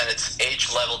it's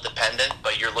age level dependent,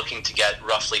 but you're looking to get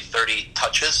roughly 30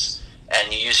 touches,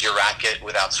 and you use your racket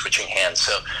without switching hands.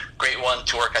 So great one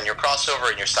to work on your crossover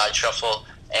and your side shuffle,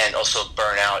 and also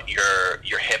burn out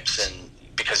your hips, and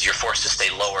because you're forced to stay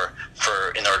lower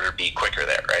in order to be quicker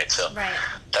there, right? So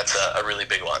that's a really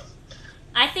big one.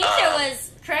 I think there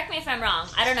was, correct me if I'm wrong,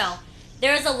 I don't know,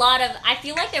 I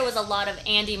feel like there was a lot of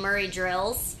Andy Murray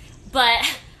drills, but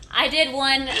I did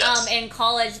one in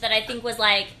college that I think was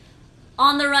like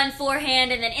on the run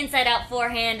forehand and then inside out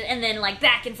forehand and then like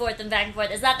back and forth and back and forth.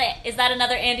 Is that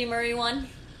another Andy Murray one?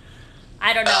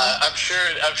 I don't know. I'm sure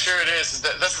it is.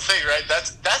 That's the thing, right?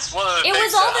 That's one of the things. It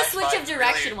was all the switch of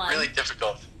direction ones. Really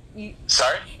difficult.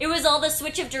 Sorry? It was all the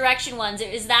switch of direction ones.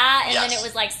 It was that, and then it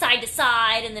was like side to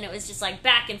side, and then it was just like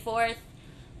back and forth.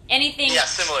 Anything? Yeah,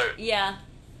 similar. Yeah,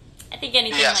 I think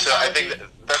anything. Yeah, like so that I think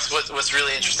that's what's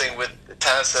really interesting with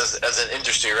tennis as an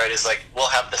industry, right? Is like we'll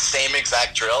have the same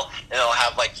exact drill, and it'll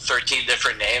have like 13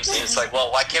 different names, and it's like,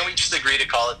 well, why can't we just agree to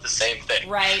call it the same thing?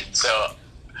 Right. So.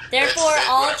 Therefore,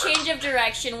 all change of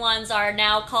direction ones are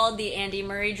now called the Andy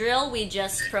Murray drill. We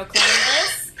just proclaimed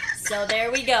this, so there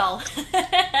we go.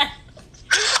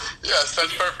 Yes,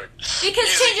 that's perfect. Because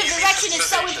change of direction is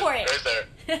so important. Right there.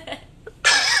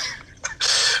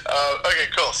 Okay,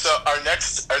 cool. So our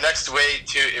next way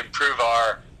to improve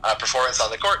our performance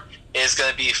on the court is going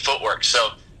to be footwork.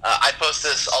 So I post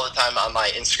this all the time on my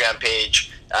Instagram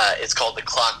page. It's called the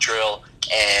clock drill.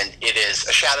 And it is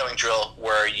a shadowing drill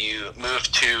where you move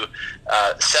to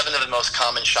 7 of the most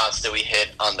common shots that we hit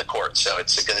on the court. So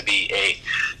it's going to be a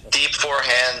deep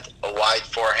forehand, a wide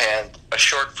forehand, a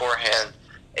short forehand,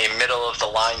 a middle of the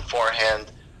line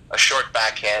forehand, a short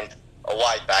backhand, a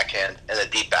wide backhand, and a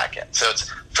deep backhand. So it's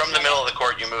from the middle of the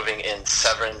court, you're moving in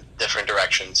 7 different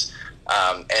directions.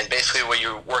 And basically what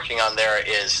you're working on there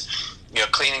is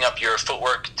cleaning up your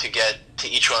footwork to get to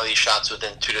each one of these shots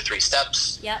within 2 to 3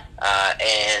 steps. Yep.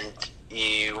 And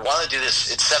you want to do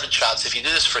this, it's 7 shots. If you do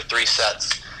this for 3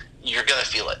 sets, you're going to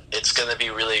feel it. It's going to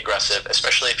be really aggressive,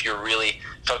 especially if you're really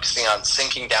focusing on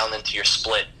sinking down into your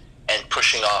split and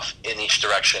pushing off in each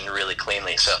direction really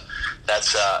cleanly. So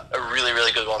that's a really,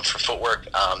 really good one for footwork.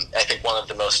 I think one of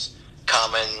the most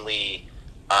commonly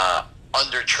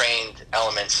undertrained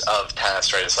elements of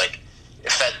tennis, right, is like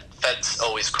Fed's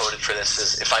always quoted for this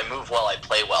is, if I move well, I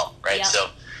play well, right? Yep. So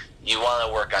you want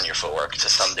to work on your footwork to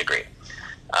some degree.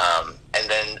 And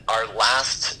then our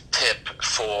last tip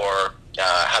for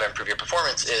how to improve your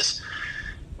performance is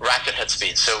racket head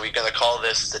speed. So we're going to call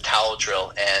this the towel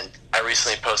drill. And I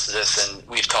recently posted this, and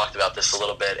we've talked about this a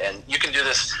little bit. And you can do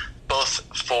this both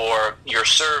for your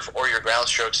serve or your ground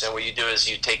strokes. And what you do is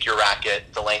you take your racket,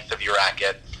 the length of your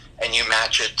racket, and you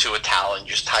match it to a towel and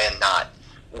you just tie a knot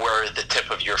where the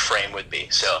tip of your frame would be.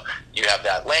 So you have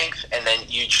that length, and then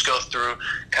you just go through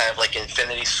kind of like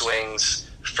infinity swings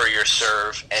for your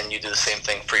serve, and you do the same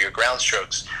thing for your ground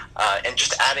strokes. And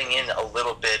just adding in a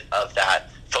little bit of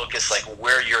that focus, like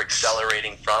where you're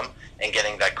accelerating from and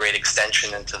getting that great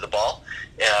extension into the ball,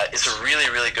 is a really,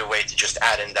 really good way to just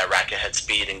add in that racket head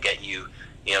speed and get you,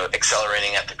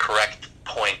 accelerating at the correct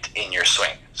point in your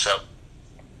swing. So,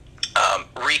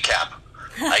 recap,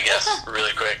 I guess,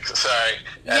 really quick. Sorry.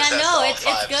 Yeah, no, it's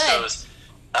good. So it was,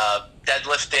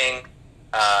 deadlifting,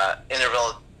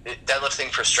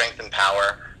 deadlifting for strength and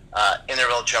power,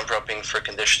 interval jump roping for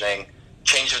conditioning,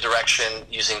 change of direction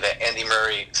using the Andy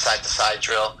Murray side-to-side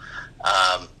drill,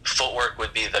 footwork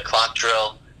would be the clock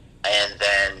drill, and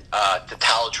then the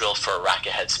towel drill for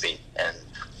racket head speed. And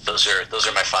those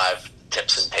are my 5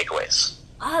 tips and takeaways.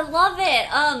 I love it.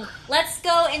 Let's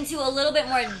go into a little bit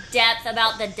more depth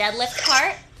about the deadlift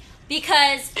part,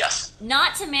 because yes,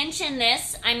 not to mention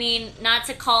this, I mean, not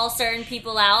to call certain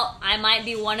people out, I might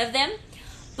be one of them,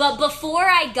 but before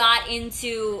I got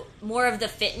into more of the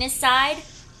fitness side,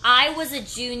 I was a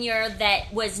junior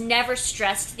that was never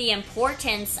stressed the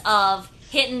importance of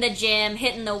hitting the gym,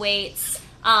 hitting the weights.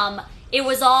 It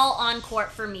was all on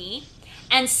court for me.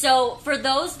 And so for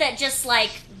those that just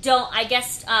don't, I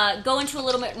guess, go into a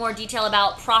little bit more detail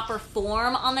about proper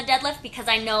form on the deadlift, because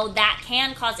I know that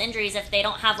can cause injuries if they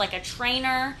don't have like a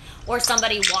trainer or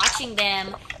somebody watching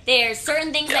them. There's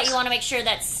certain things that you want to make sure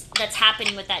that's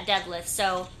happening with that deadlift.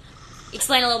 So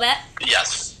explain a little bit.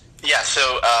 Yes. Yeah,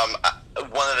 so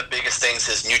one of the biggest things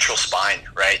is neutral spine,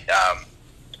 right?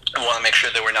 We want to make sure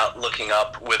that we're not looking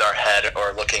up with our head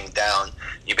or looking down.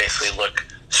 You basically look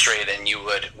straight, and you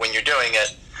would, when you're doing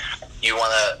it, you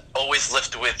want to always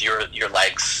lift with your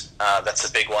legs. That's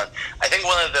a big one. I think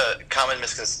one of the common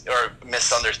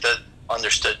misunderstood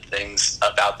things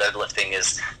about deadlifting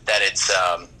is that it's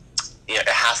it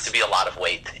has to be a lot of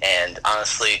weight. And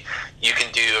honestly, you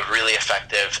can do a really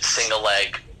effective single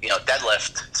leg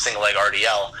deadlift, single leg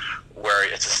RDL, where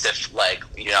it's a stiff leg,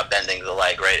 you're not bending the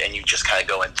leg, right? And you just kind of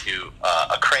go into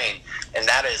a crane. And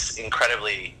that is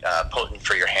incredibly potent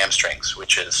for your hamstrings,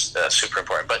 which is super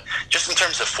important. But just in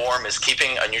terms of form, is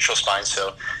keeping a neutral spine.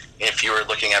 So if you were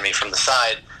looking at me from the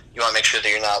side, you want to make sure that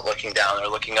you're not looking down or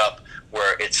looking up,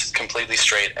 where it's completely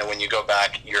straight. And when you go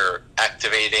back, you're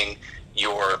activating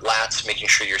your lats, making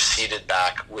sure you're seated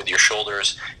back with your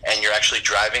shoulders, and you're actually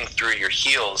driving through your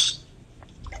heels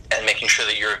and making sure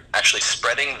that you're actually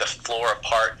spreading the floor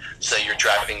apart, so that you're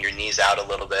driving your knees out a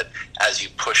little bit as you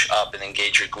push up and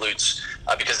engage your glutes,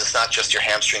 because it's not just your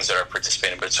hamstrings that are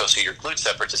participating, but it's also your glutes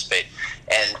that participate.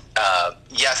 And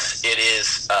yes, it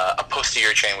is a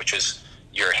posterior chain, which is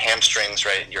your hamstrings,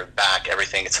 right, your back,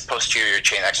 everything. It's a posterior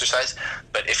chain exercise,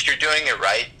 but if you're doing it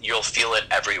right, you'll feel it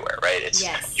everywhere, right? It's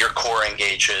your core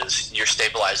engages, your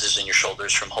stabilizers in your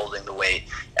shoulders from holding the weight.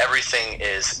 Everything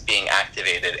is being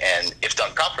activated, and if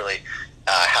done properly,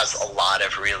 has a lot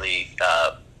of really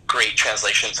great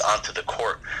translations onto the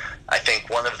court. I think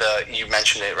one of you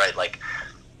mentioned it, right, like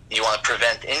you want to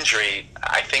prevent injury.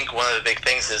 I think one of the big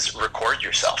things is record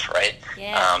yourself, right?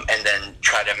 And then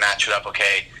try to match it up.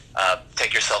 Okay,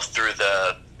 take yourself through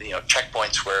the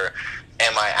checkpoints where,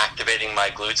 am I activating my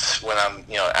glutes when I'm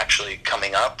actually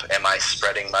coming up? Am I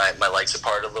spreading my legs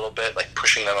apart a little bit, like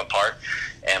pushing them apart?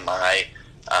 Am I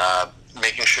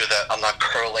making sure that I'm not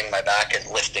curling my back and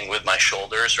lifting with my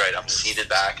shoulders, right? I'm seated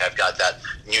back. I've got that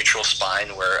neutral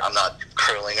spine where I'm not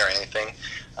curling or anything.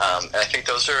 And I think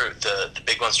those are the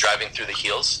big ones, driving through the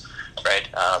heels, right?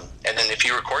 And then if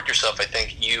you record yourself, I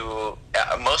think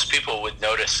most people would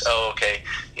notice, okay,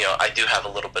 I do have a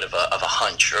little bit of a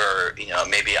hunch, or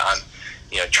maybe I'm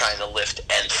trying to lift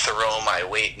and throw my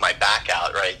back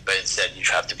out, right? But instead you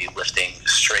have to be lifting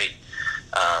straight.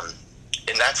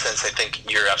 In that sense, I think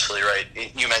you're absolutely right.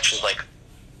 You mentioned, like,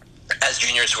 as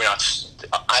juniors, I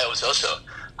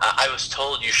was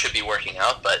told you should be working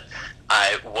out, but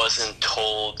I wasn't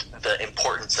told the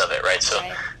importance of it, right? So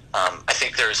I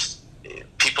think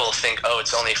people think,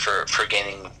 it's only for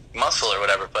gaining muscle or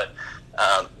whatever, but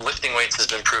lifting weights has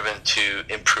been proven to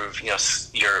improve, your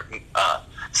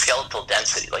skeletal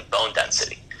density, like bone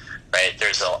density. right?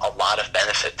 There's a lot of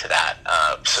benefit to that,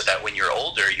 so that when you're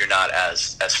older, you're not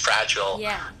as fragile.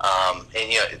 Yeah.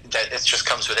 And that it just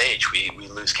comes with age. We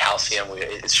lose calcium.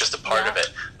 It's just a part of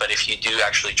it. But if you do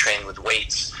actually train with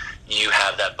weights, you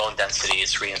have that bone density.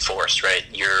 It's reinforced, right?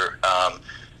 You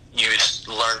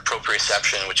learn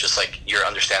proprioception, which is like your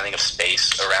understanding of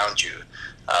space around you.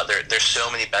 There's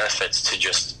so many benefits to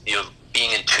just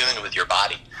being in tune with your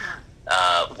body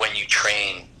when you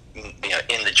train,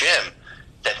 in the gym.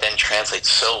 That then translates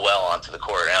so well onto the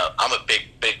court. Now, I'm a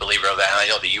big believer of that, and I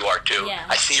know that you are too. Yeah.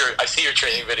 I see your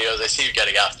training videos. I see you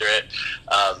getting after it.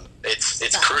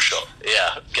 It's crucial.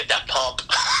 Yeah, get that pump.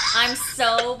 I'm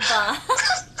so buff.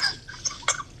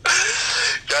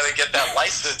 Gotta get that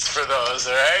license for those,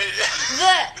 all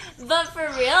right? But for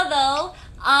real though,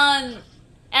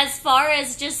 as far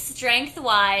as just strength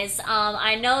wise,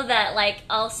 I know that like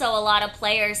also a lot of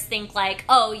players think like,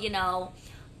 oh,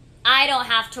 I don't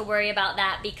have to worry about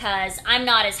that because I'm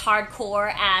not as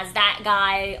hardcore as that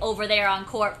guy over there on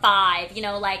court 5.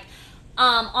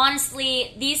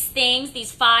 Honestly, these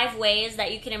 5 ways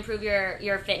that you can improve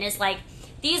your fitness, like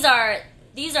these are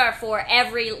for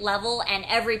every level and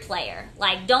every player.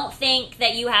 Like, don't think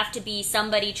that you have to be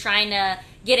somebody trying to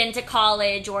get into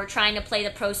college or trying to play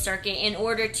the pro circuit in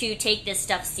order to take this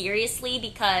stuff seriously,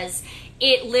 because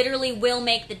it literally will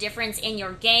make the difference in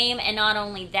your game. And not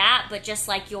only that, but just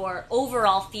like your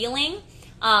overall feeling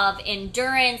of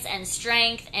endurance and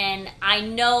strength. And I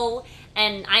know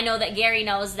that Gary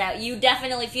knows that you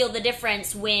definitely feel the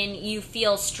difference when you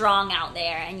feel strong out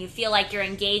there and you feel like you're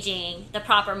engaging the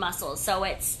proper muscles. So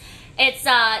it's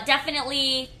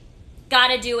definitely got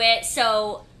to do it.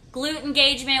 So glute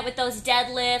engagement with those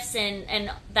deadlifts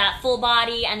and that full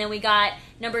body. And then we got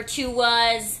number 2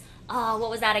 was,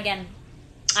 what was that again?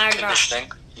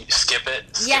 Conditioning. You skip it.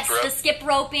 Yes, the skip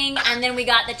roping. And then we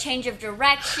got the change of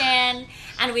direction.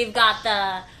 And we've got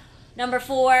the number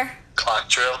 4. Clock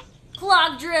drill.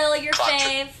 Your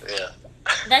fave. Yeah.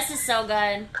 This is so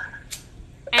good.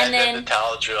 And then the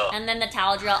towel drill. And then the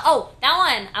towel drill. Oh, that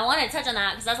one. I wanted to touch on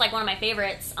that because that's like one of my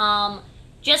favorites.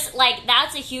 Just like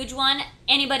that's a huge one.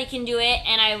 Anybody can do it.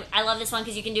 And I love this one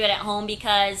because you can do it at home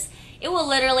because it will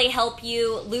literally help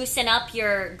you loosen up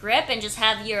your grip and just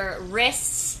have your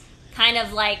wrists kind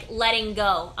of like letting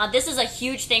go. This is a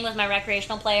huge thing with my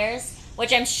recreational players,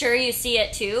 which I'm sure you see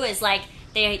it too, is like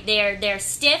they're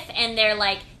stiff and they're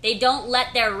like they don't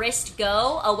let their wrist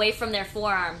go away from their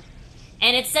forearm.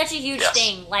 And it's such a huge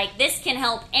thing. Like this can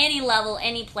help any level,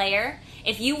 any player.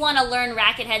 If you want to learn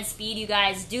racket head speed, you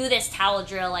guys do this towel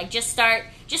drill. Like just start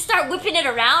whipping it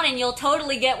around and you'll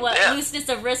totally get what looseness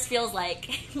of wrist feels like.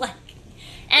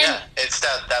 It's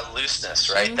that looseness,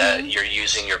 right? Mm-hmm. That you're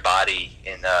using your body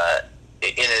in an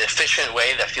efficient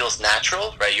way that feels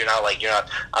natural, right? You're not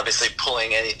obviously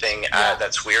pulling anything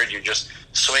that's weird. You're just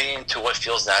swinging to what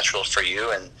feels natural for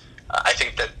you, and I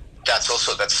think that's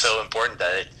so important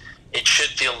that it should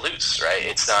feel loose, right?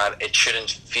 It shouldn't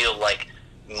feel like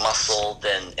muscled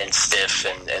and stiff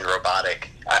and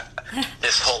robotic.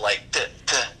 This whole like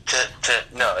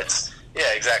no, it's.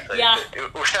 Yeah, exactly. Yeah.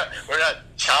 We're not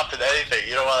chopping anything.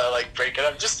 You don't want to like break it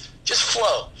up. Just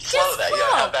flow. Flow that. You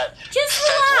gotta have that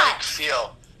Fed-like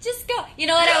feel. Just go. You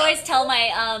know what I always tell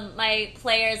my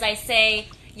players? I say,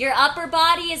 your upper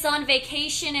body is on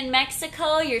vacation in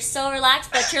Mexico. You're so relaxed,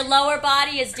 but your lower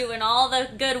body is doing all the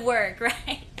good work,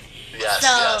 right? Yes,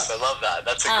 I love that.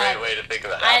 That's a great way to think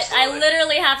of it. I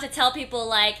literally have to tell people,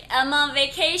 like, I'm on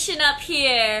vacation up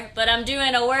here, but I'm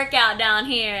doing a workout down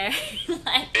here.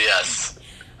 Yes.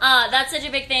 That's such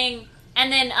a big thing.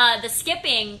 And then the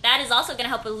skipping, that is also going to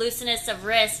help with looseness of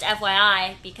wrist,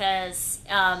 FYI, because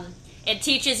it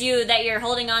teaches you that you're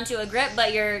holding onto a grip,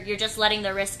 but you're just letting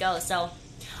the wrist go. So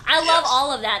I love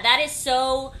all of that. That is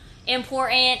so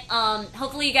important.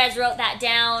 Hopefully you guys wrote that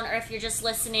down, or if you're just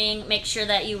listening, make sure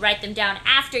that you write them down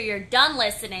after you're done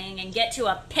listening and get to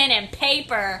a pen and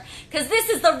paper, because this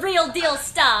is the real deal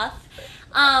stuff.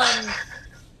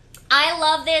 I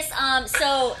love this.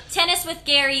 So Tennis with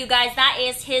Gary, you guys, that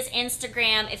is his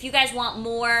Instagram. If you guys want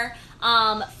more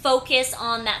focus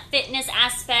on that fitness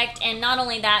aspect, and not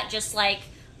only that, just like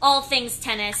all things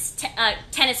tennis,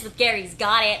 Tennis with Gary's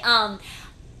got it.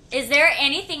 Is there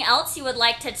anything else you would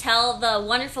like to tell the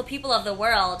wonderful people of the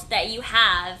world that you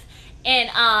have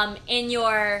in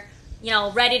your,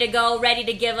 ready to go, ready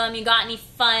to give them? You got any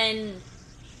fun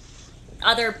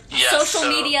other social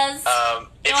medias?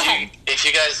 If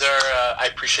you guys are, I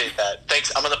appreciate that.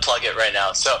 Thanks. I'm going to plug it right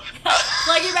now. So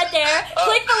plug it right there.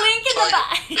 Click the link in the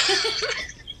bio.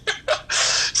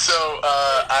 So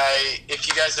if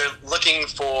you guys are looking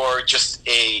for just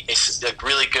a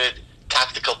really good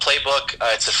tactical playbook,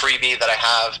 it's a freebie that I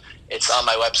have. It's on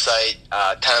my website,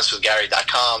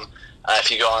 tenniswithgary.com. If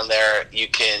you go on there, you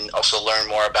can also learn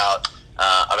more about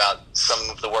some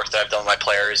of the work that I've done with my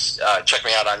players. Check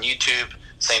me out on YouTube.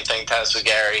 Same thing, Tennis with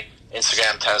Gary.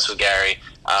 Instagram, Tennis with Gary.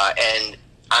 And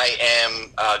I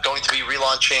am going to be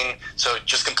relaunching. So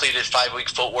just completed 5-week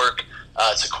footwork.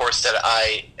 It's a course that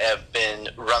I have been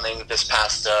running this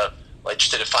past. I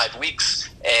just did it 5 weeks,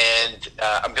 and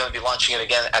I'm going to be launching it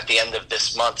again at the end of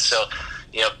this month. So,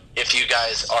 if you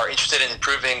guys are interested in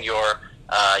improving your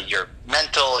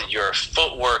mental, your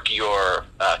footwork, your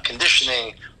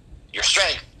conditioning, your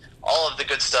strength, all of the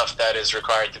good stuff that is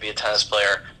required to be a tennis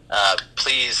player,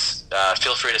 please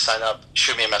feel free to sign up.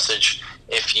 Shoot me a message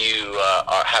if you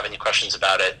have any questions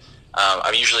about it.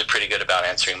 I'm usually pretty good about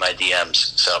answering my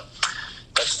DMs. So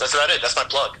that's about it. That's my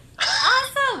plug.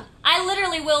 Awesome. I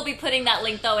literally will be putting that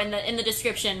link though in the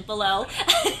description below.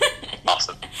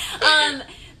 Awesome.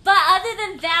 But other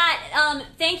than that,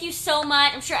 thank you so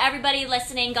much. I'm sure everybody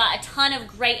listening got a ton of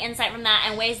great insight from that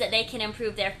and ways that they can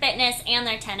improve their fitness and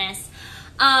their tennis.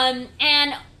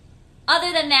 And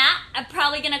other than that, I'm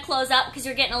probably going to close up because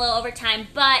you're getting a little over time.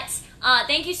 But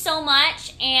thank you so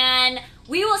much, and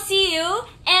we will see you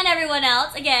and everyone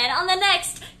else again on the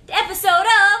next episode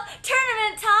of